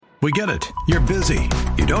We get it. You're busy.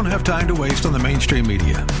 You don't have time to waste on the mainstream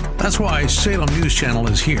media. That's why Salem News Channel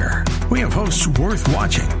is here. We have hosts worth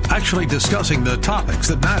watching, actually discussing the topics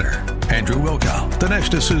that matter. Andrew Wilkow,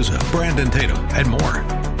 Dinesh D'Souza, Brandon Tatum, and more.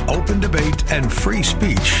 Open debate and free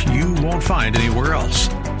speech you won't find anywhere else.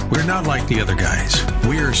 We're not like the other guys.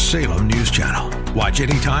 We're Salem News Channel. Watch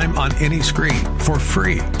anytime on any screen for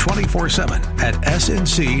free 24/7 at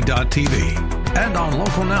snc.tv and on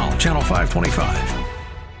Local Now, Channel 525.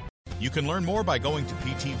 You can learn more by going to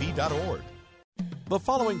ptv.org. The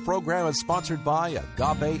following program is sponsored by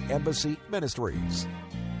Agape Embassy Ministries.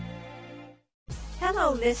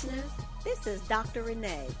 Hello, listeners. This is Dr.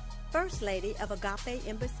 Renee, First Lady of Agape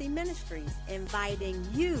Embassy Ministries, inviting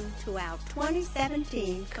you to our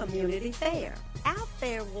 2017 Community Fair. Our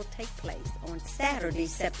fair will take place on Saturday,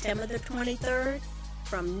 September the 23rd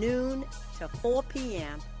from noon to 4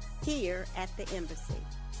 p.m. here at the Embassy.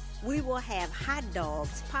 We will have hot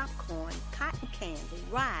dogs, popcorn, cotton candy,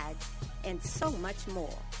 rides, and so much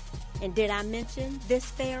more. And did I mention this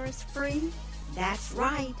fair is free? That's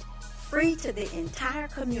right, free to the entire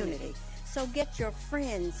community. So get your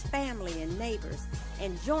friends, family, and neighbors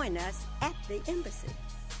and join us at the Embassy.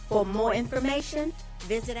 For more information,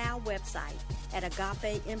 visit our website at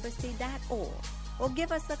agapeembassy.org or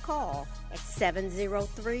give us a call at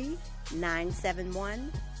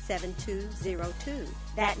 703-971-7202.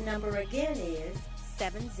 That number again is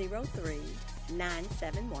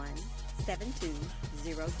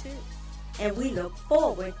 703-971-7202. And we look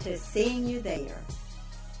forward to seeing you there.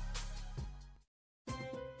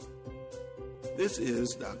 This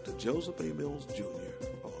is Dr. Joseph A. Mills, Jr.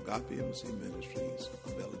 of Agape Embassy Ministries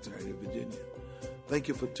of Alexandria, Virginia. Thank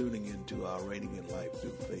you for tuning in to our Reigning in Life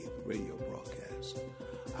Through Faith radio broadcast.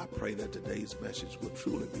 I pray that today's message will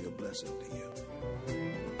truly be a blessing to you.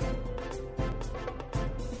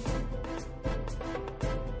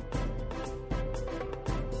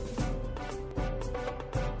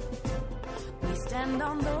 We stand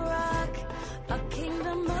on the rock, a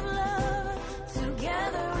kingdom of love.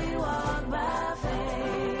 Together we walk by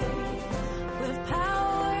faith. With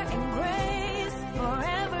power and grace,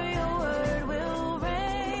 forever your word will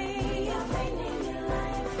reign. We are reigning in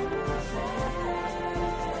life through faith.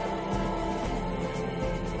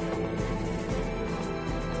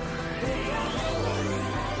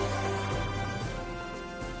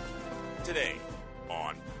 Today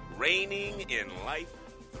on Reigning in Life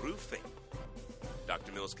Through Faith,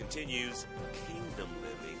 Dr. Mills continues Kingdom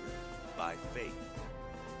Living by Faith.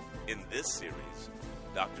 In this series,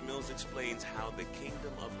 Dr. Mills explains how the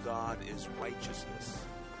kingdom of God is righteousness,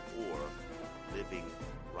 or living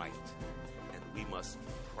right. And we must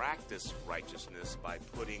practice righteousness by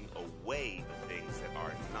putting away the things that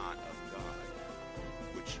are not of God,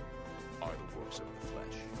 which are the works of the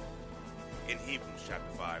flesh. In Hebrews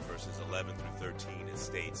chapter 5, verses 11 through 13, it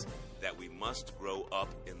states that we must grow up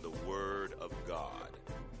in the Word of God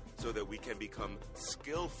so that we can become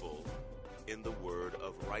skillful in the word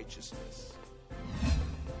of righteousness.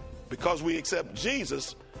 Because we accept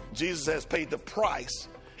Jesus, Jesus has paid the price.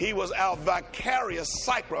 He was our vicarious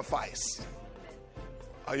sacrifice.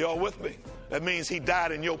 Are y'all with me? That means he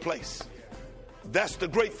died in your place. That's the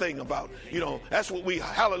great thing about, that's what we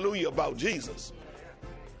hallelujah about Jesus.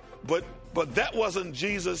 But that wasn't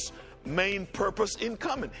Jesus' main purpose in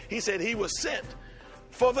coming. He said he was sent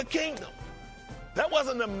for the kingdom. That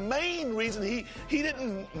wasn't the main reason. He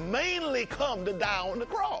didn't mainly come to die on the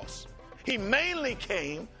cross. He mainly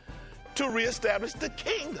came to reestablish the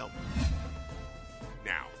kingdom.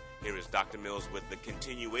 Now, here is Dr. Mills with the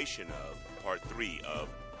continuation of part 3 of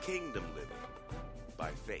Kingdom Living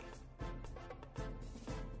by Faith.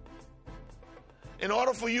 In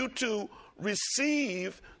order for you to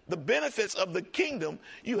receive the benefits of the kingdom,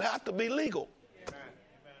 you have to be legal. Amen.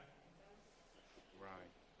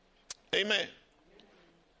 Right. Amen.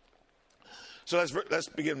 So let's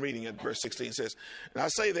begin reading at verse 16. It says, and I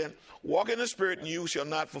say then, walk in the Spirit, and you shall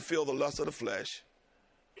not fulfill the lust of the flesh.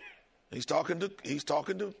 He's talking to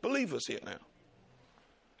believers here now.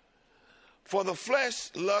 For the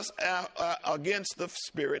flesh lusts against the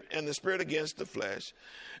Spirit, and the Spirit against the flesh.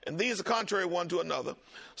 And these are contrary one to another,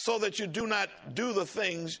 so that you do not do the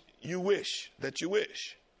things you wish. But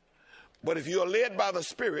if you are led by the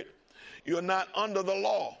Spirit, you are not under the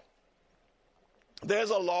law.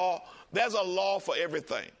 There's a law for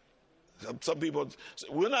everything. Some people say,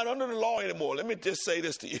 we're not under the law anymore. Let me just say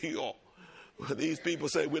this to you all. These people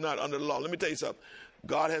say we're not under the law. Let me tell you something.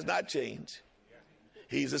 God has not changed.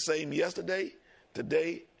 He's the same yesterday,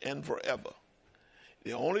 today, and forever.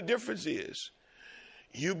 The only difference is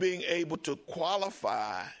you being able to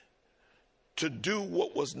qualify to do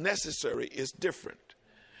what was necessary is different.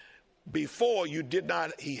 before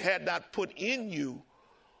he had not put in you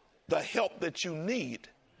the help that you need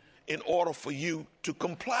in order for you to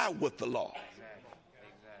comply with the law.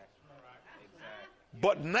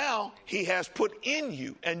 But now he has put in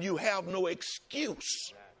you, and you have no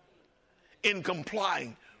excuse in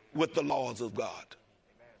complying with the laws of God.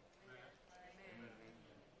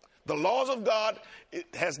 The laws of God, it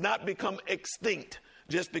has not become extinct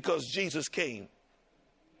just because Jesus came.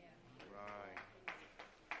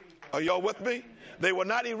 Are y'all with me? They were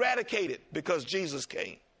not eradicated because Jesus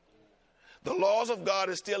came. The laws of God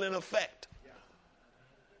is still in effect.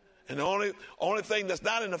 And the only thing that's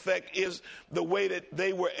not in effect is the way that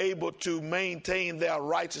they were able to maintain their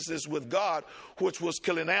righteousness with God, which was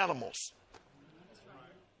killing animals,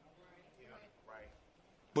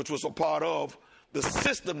 which was a part of the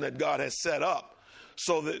system that God has set up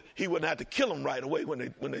so that he wouldn't have to kill them right away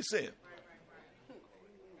when they sin.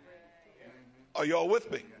 Are y'all with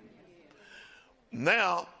me?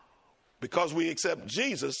 Now, because we accept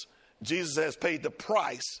Jesus, Jesus has paid the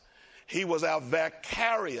price. He was our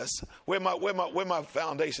vicarious. Where my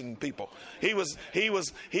foundation people? He was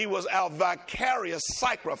our vicarious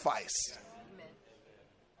sacrifice.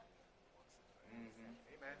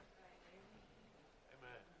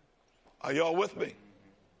 Are y'all with me?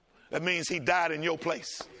 That means he died in your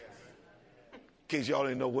place. In case y'all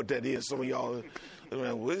didn't know what that is, some of y'all,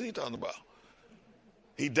 what is he talking about?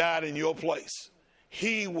 He died in your place.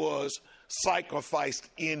 He was sacrificed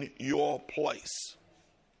in your place.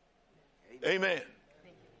 Amen.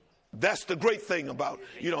 That's the great thing about,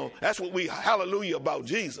 that's what we hallelujah about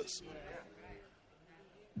Jesus.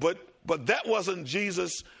 But that wasn't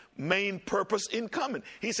Jesus' main purpose in coming.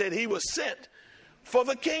 He said he was sent for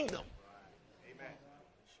the kingdom.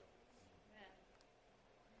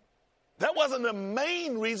 That wasn't the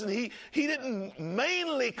main reason. He didn't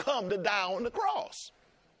mainly come to die on the cross.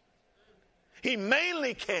 He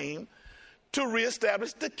mainly came to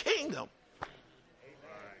reestablish the kingdom.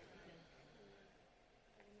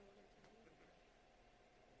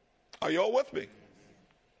 Are y'all with me?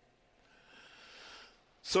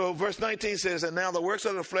 So verse 19 says, and now the works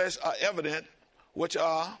of the flesh are evident, which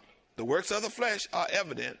are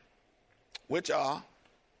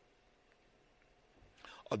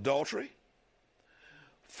adultery,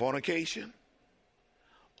 fornication,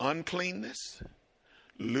 uncleanness,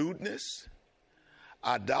 lewdness,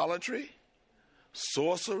 idolatry,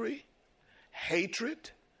 sorcery, hatred,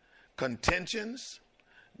 contentions,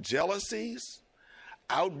 jealousies,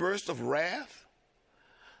 outbursts of wrath,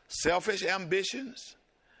 selfish ambitions,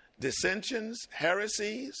 dissensions,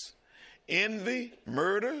 heresies, envy,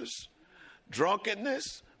 murders,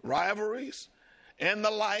 drunkenness, rivalries, and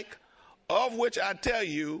the like, of which I tell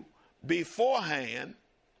you beforehand,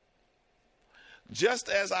 just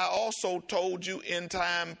as I also told you in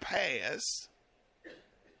time past,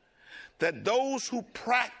 that those who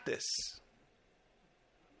practice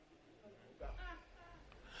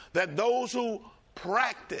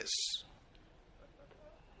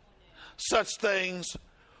such things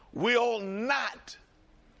will not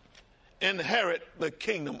inherit the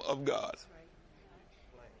kingdom of God.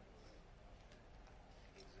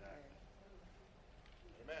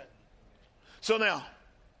 So now,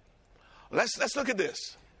 let's look at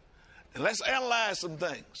this, and let's analyze some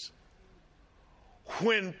things.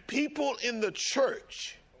 When people in the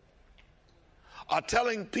church are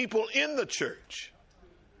telling people in the church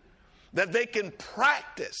that they can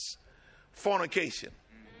practice fornication,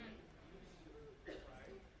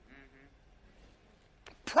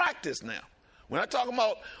 practice now. We're not talking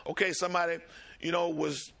about, okay, somebody,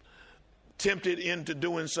 was tempted into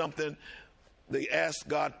doing something, they ask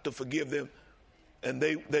God to forgive them, and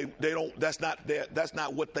they don't, that's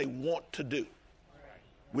not what they want to do.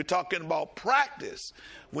 We're talking about practice.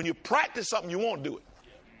 When you practice something, you won't do it.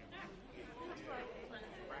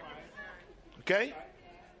 Okay?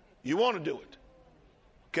 You want to do it.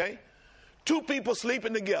 Okay? Two people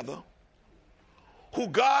sleeping together who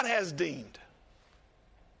God has deemed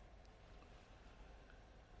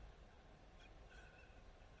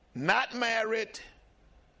not married,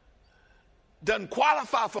 doesn't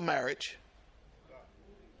qualify for marriage,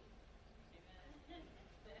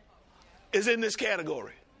 is in this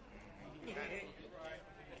category.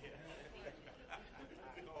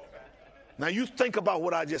 Now you think about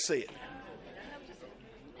what I just said.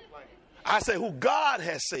 I say who God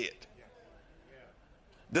has said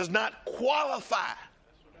does not qualify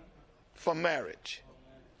for marriage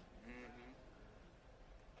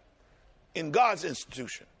in God's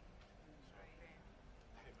institution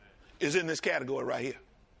is in this category right here.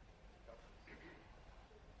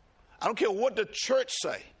 I don't care what the church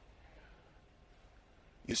say.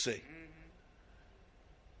 You see.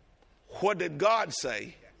 What did God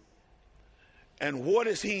say? And what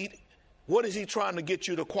is he trying to get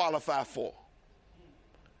you to qualify for?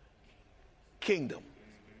 Kingdom.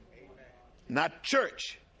 Not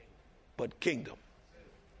church, but kingdom.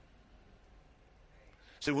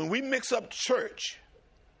 See, when we mix up church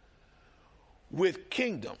with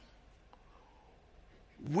kingdom,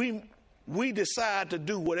 we decide to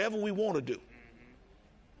do whatever we want to do.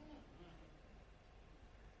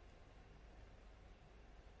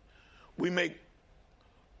 We make,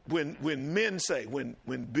 when men say,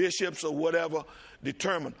 when bishops or whatever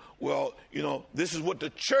determine, well, you know, this is what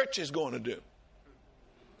the church is going to do.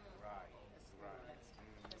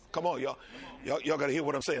 Come on, y'all got to hear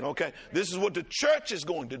what I'm saying, okay? This is what the church is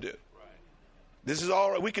going to do. This is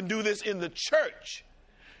all right. We can do this in the church,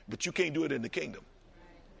 but you can't do it in the kingdom.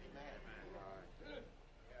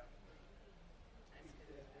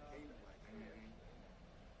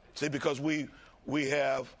 See, because we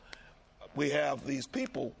have these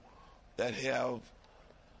people that have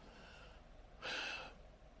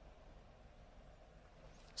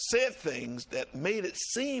said things that made it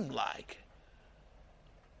seem like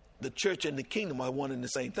the church and the kingdom are one and the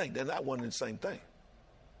same thing. They're not one and the same thing.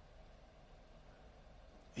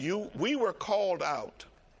 We were called out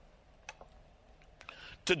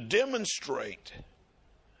to demonstrate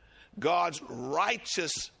God's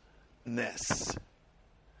righteousness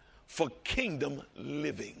for kingdom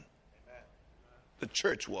living. The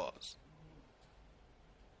church was.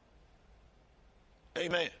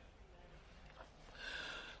 Amen.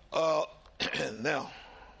 Now,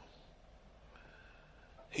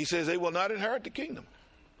 he says they will not inherit the kingdom.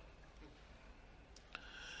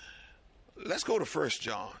 Let's go to 1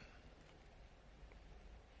 John.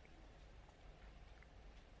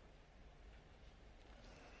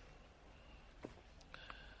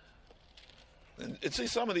 And see,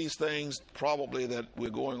 some of these things probably that we're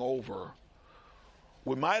going over,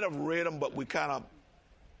 we might have read them, but we kind of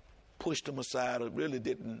pushed them aside or really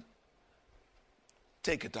didn't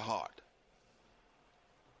take it to heart.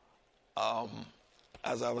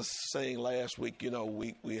 As I was saying last week, you know,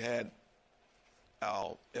 we had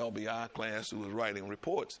our LBI class who was writing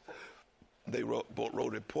reports. They wrote a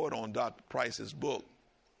report on Dr. Price's book,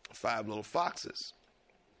 Five Little Foxes.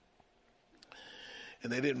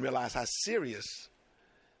 And they didn't realize how serious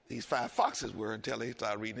these 5 foxes were until they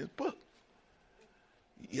started reading his book.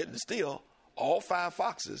 Yet and still, all 5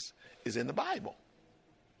 foxes is in the Bible.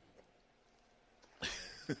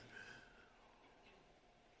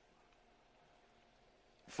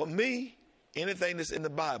 For me, anything that's in the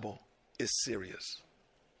Bible is serious.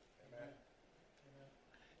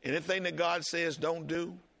 Anything that God says don't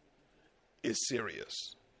do is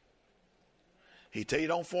serious. He tell you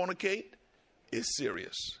don't fornicate is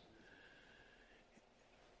serious.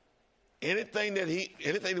 Anything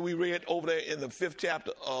that we read over there in the 5th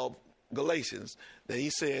chapter of Galatians, that he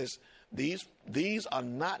says these are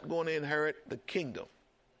not going to inherit the kingdom.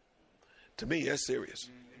 To me, that's serious.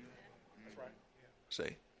 That's right.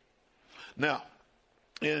 See. Now,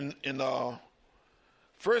 in 1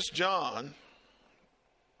 John,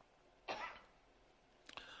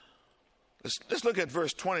 let's look at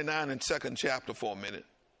verse 29 in 2nd chapter for a minute.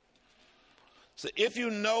 So, if you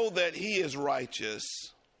know that he is righteous,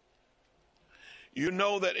 you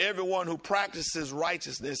know that everyone who practices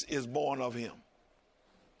righteousness is born of him.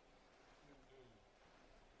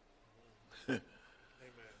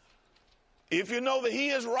 If you know that he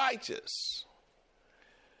is righteous,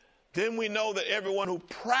 then we know that everyone who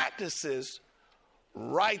practices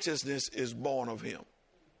righteousness is born of him.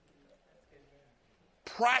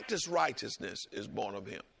 Practice righteousness is born of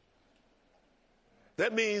him.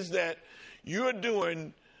 That means that you're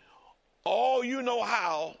doing all you know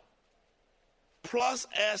how, plus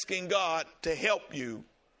asking God to help you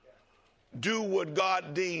do what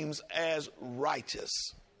God deems as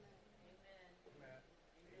righteous.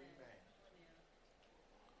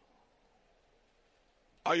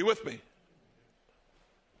 Are you with me?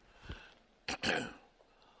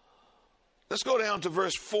 Let's go down to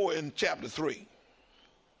verse 4 in chapter 3.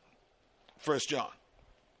 1 John.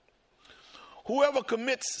 Whoever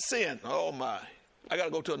commits sin, oh my, I got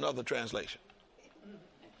to go to another translation.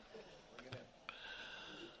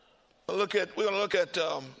 We're going to look at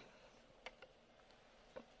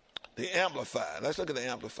the Amplified. Let's look at the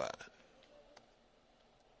Amplified.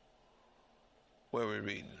 Where are we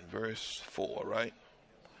reading? Verse 4, right?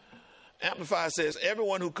 Amplified says,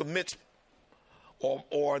 everyone who commits,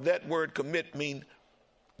 or that word commit mean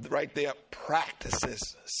right there,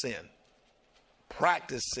 practices sin.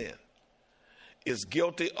 Practice sin. Is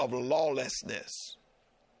guilty of lawlessness.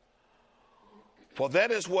 For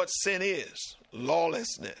that is what sin is,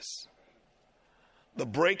 lawlessness. The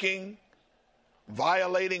breaking,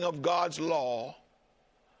 violating of God's law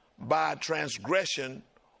by transgression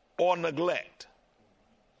or neglect.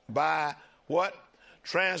 By what?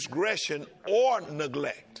 Transgression or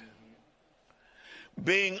neglect.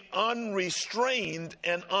 Being unrestrained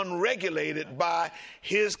and unregulated by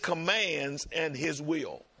his commands and his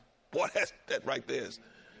will. Boy, that right there is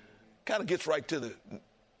kind of gets right to the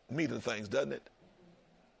meat of things, doesn't it?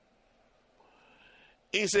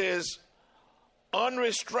 He says,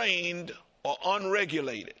 unrestrained or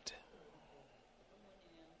unregulated.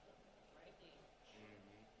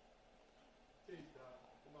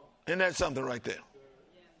 Isn't that something right there?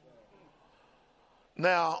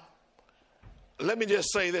 Now, let me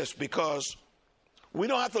just say this, because we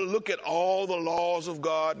don't have to look at all the laws of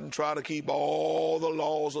God and try to keep all the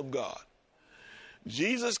laws of God.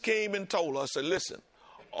 Jesus came and told us, said, listen,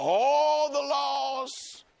 all the laws,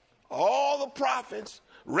 all the prophets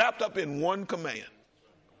wrapped up in one command: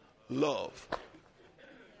 love.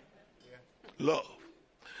 Love.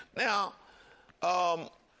 Now,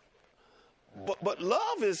 but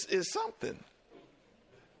love is something.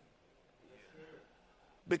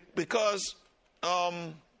 Because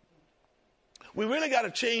we really got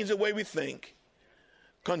to change the way we think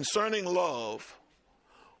concerning love,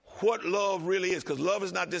 what love really is. Because love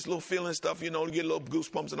is not this little feeling stuff, you get little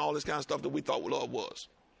goosebumps and all this kind of stuff that we thought love was.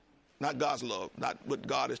 Not God's love, not what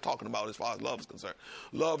God is talking about as far as love is concerned.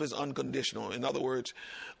 Love is unconditional. In other words,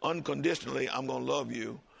 unconditionally, I'm going to love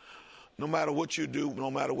you. No matter what you do, no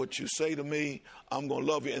matter what you say to me, I'm going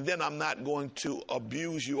to love you. And then I'm not going to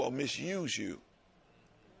abuse you or misuse you,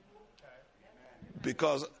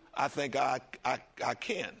 because I think I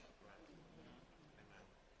can.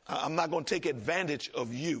 I'm not going to take advantage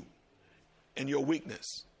of you and your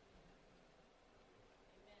weakness.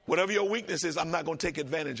 Whatever your weakness is, I'm not going to take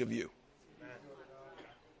advantage of you.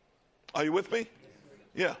 Are you with me?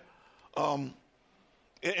 Yeah. And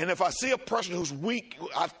if I see a person who's weak,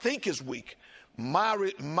 I think is weak, my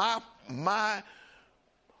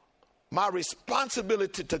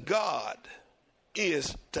responsibility to God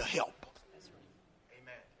is to help.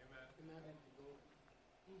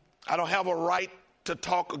 I don't have a right to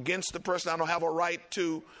talk against the person. I don't have a right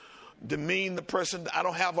to demean the person. I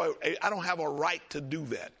don't have a right to do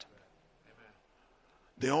that.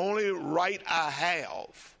 The only right I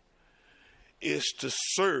have is to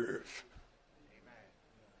serve.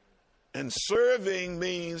 And serving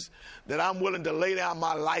means that I'm willing to lay down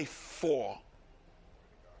my life for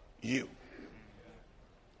you.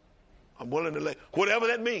 I'm willing to lay, whatever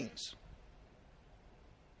that means.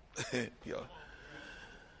 Yeah.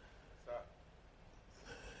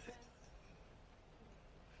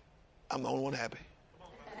 I'm the only one happy.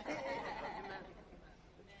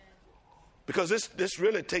 Because this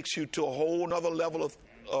really takes you to a whole nother level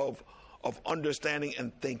of understanding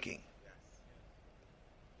and thinking.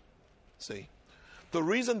 See, the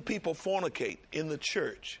reason people fornicate in the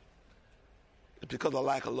church is because of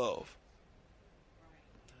lack of love.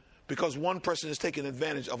 Because one person is taking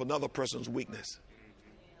advantage of another person's weakness.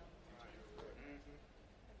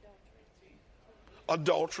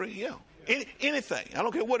 Adultery, yeah. Anything. I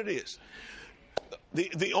don't care what it is.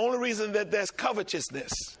 The only reason that there's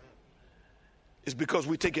covetousness is because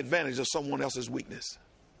we take advantage of someone else's weakness.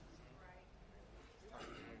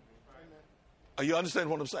 Are you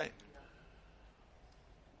understand what I'm saying?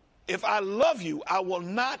 If I love you, I will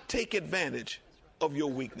not take advantage of your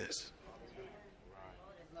weakness.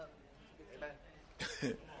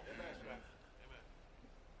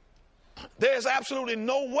 There's absolutely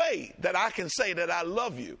no way that I can say that I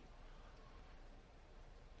love you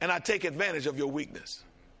and I take advantage of your weakness.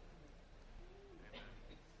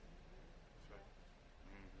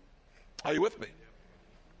 Are you with me?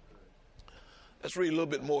 Let's read a little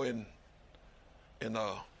bit more in 1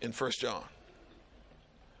 John.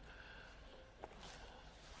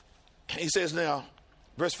 He says now,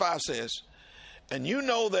 verse 5 says, and you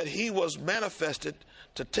know that he was manifested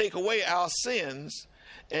to take away our sins,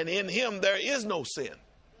 and in him there is no sin.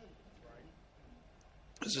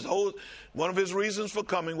 This is one of his reasons for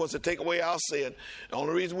coming was to take away our sin. The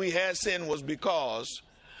only reason we had sin was because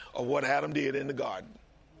of what Adam did in the garden.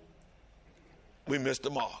 We missed the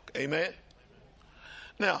mark. Amen?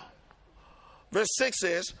 Now, verse 6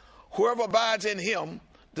 says, whoever abides in him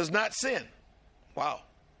does not sin. Wow.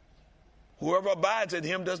 Whoever abides in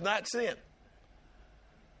him does not sin.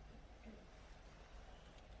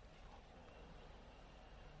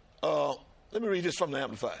 Let me read this from the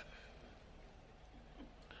Amplified.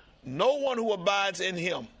 No one who abides in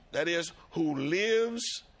him, that is, who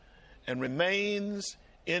lives and remains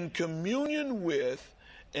in communion with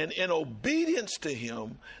and in obedience to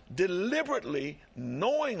him, deliberately,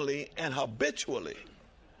 knowingly, and habitually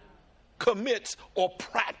commits or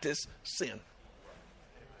practice sin.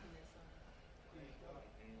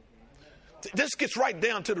 This gets right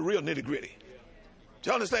down to the real nitty-gritty. Do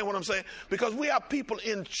you understand what I'm saying? Because we have people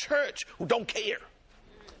in church who don't care.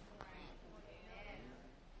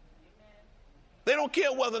 They don't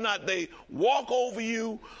care whether or not they walk over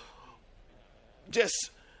you just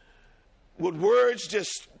with words,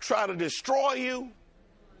 just try to destroy you.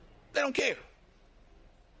 They don't care.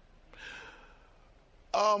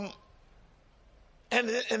 And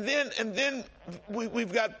then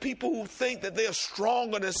we've got people who think that they're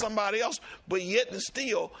stronger than somebody else, but yet and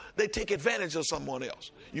still they take advantage of someone else.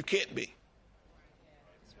 You can't be.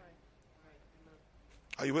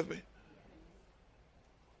 Are you with me?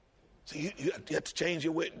 So you have to change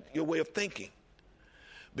your way of thinking,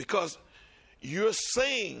 because you're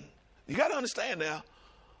saying, you got to understand now,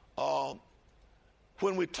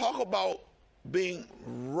 when we talk about being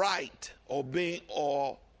right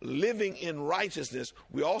or living in righteousness,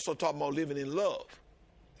 we also talk about living in love.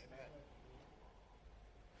 Amen.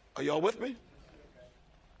 Are y'all with me?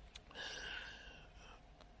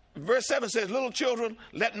 Verse 7 says, little children,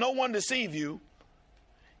 let no one deceive you.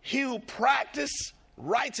 He who practices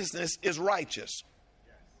righteousness is righteous.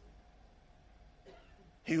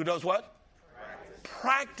 He who does what?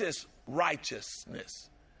 Practice righteousness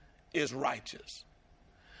is righteous.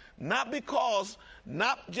 Not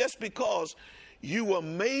just because you were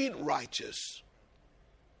made righteous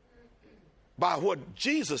by what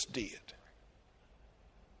Jesus did.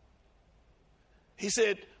 He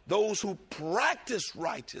said, those who practice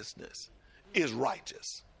righteousness is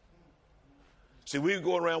righteous. See, we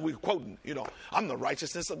go around, we're quoting, I'm the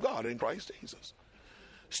righteousness of God in Christ Jesus.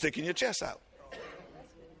 Sticking your chest out.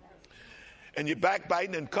 And you're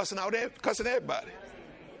backbiting and cussing everybody.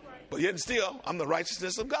 But yet and still, I'm the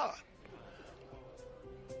righteousness of God.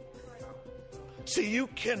 See, you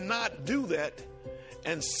cannot do that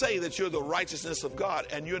and say that you're the righteousness of God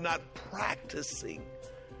and you're not practicing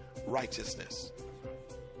righteousness.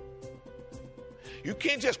 You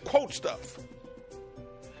can't just quote stuff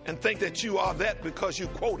and think that you are that because you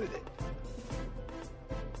quoted it.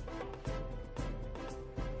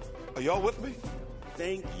 Are y'all with me?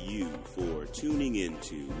 Thank you for tuning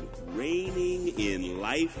into Reigning in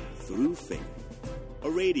Life Through Faith, a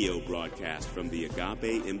radio broadcast from the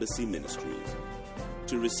Agape Embassy Ministries.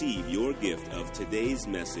 To receive your gift of today's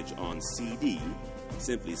message on CD,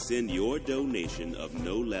 simply send your donation of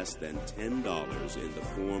no less than $10 in the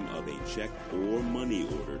form of a check or money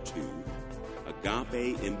order to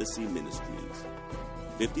Agape Embassy Ministries,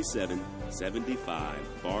 5775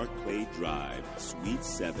 Barclay Drive, Suite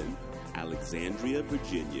 7, Alexandria,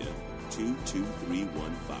 Virginia,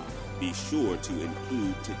 22315. Be sure to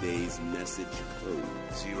include today's message code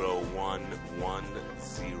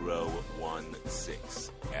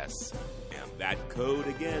 011016SM. That code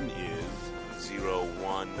again is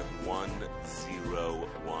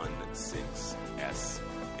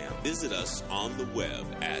 011016SM. Visit us on the web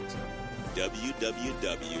at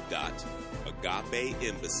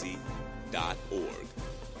www.agapeembassy.org.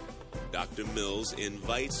 Dr. Mills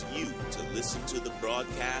invites you to listen to the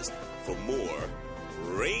broadcast for more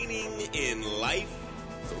Reigning in Life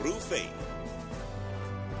Through Faith.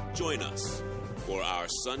 Join us for our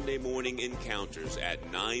Sunday morning encounters at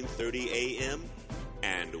 9:30 a.m.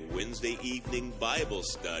 and Wednesday evening Bible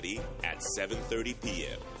study at 7:30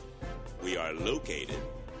 p.m. We are located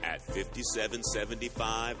at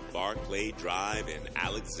 5775 Barclay Drive in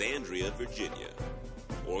Alexandria, Virginia.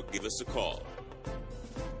 Or give us a call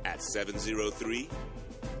at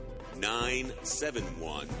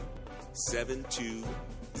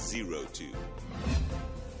 703-971-7202.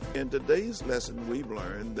 In today's lesson, we've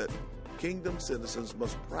learned that kingdom citizens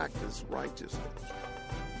must practice righteousness.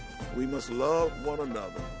 We must love one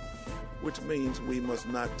another, which means we must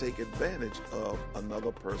not take advantage of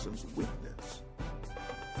another person's weakness.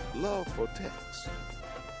 Love protects.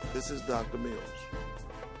 This is Dr. Mills,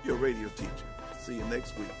 your radio teacher. See you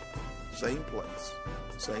next week. Same place,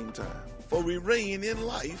 same time. For we reign in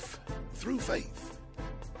life through faith.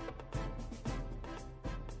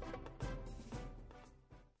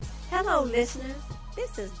 Hello, listeners.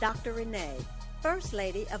 This is Dr. Renee, First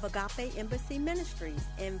Lady of Agape Embassy Ministries,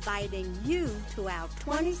 inviting you to our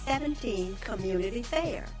 2017 Community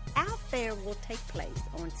Fair. Our fair will take place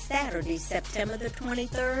on Saturday, September the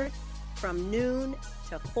 23rd from noon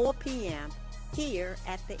to 4 p.m. here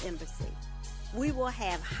at the Embassy. We will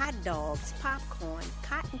have hot dogs, popcorn,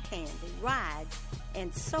 cotton candy, rides,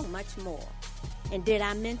 and so much more. And did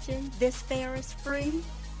I mention this fair is free?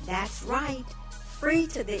 That's right, free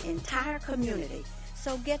to the entire community.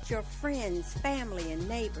 So get your friends, family, and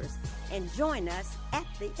neighbors and join us at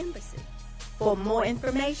the embassy. For more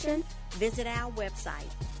information, visit our website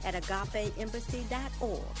at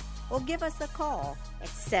agapeembassy.org or give us a call at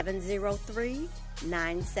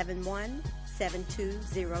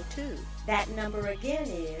 703-971-7202. That number again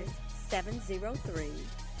is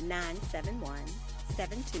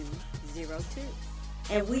 703-971-7202.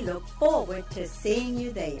 And we look forward to seeing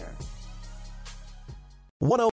you there.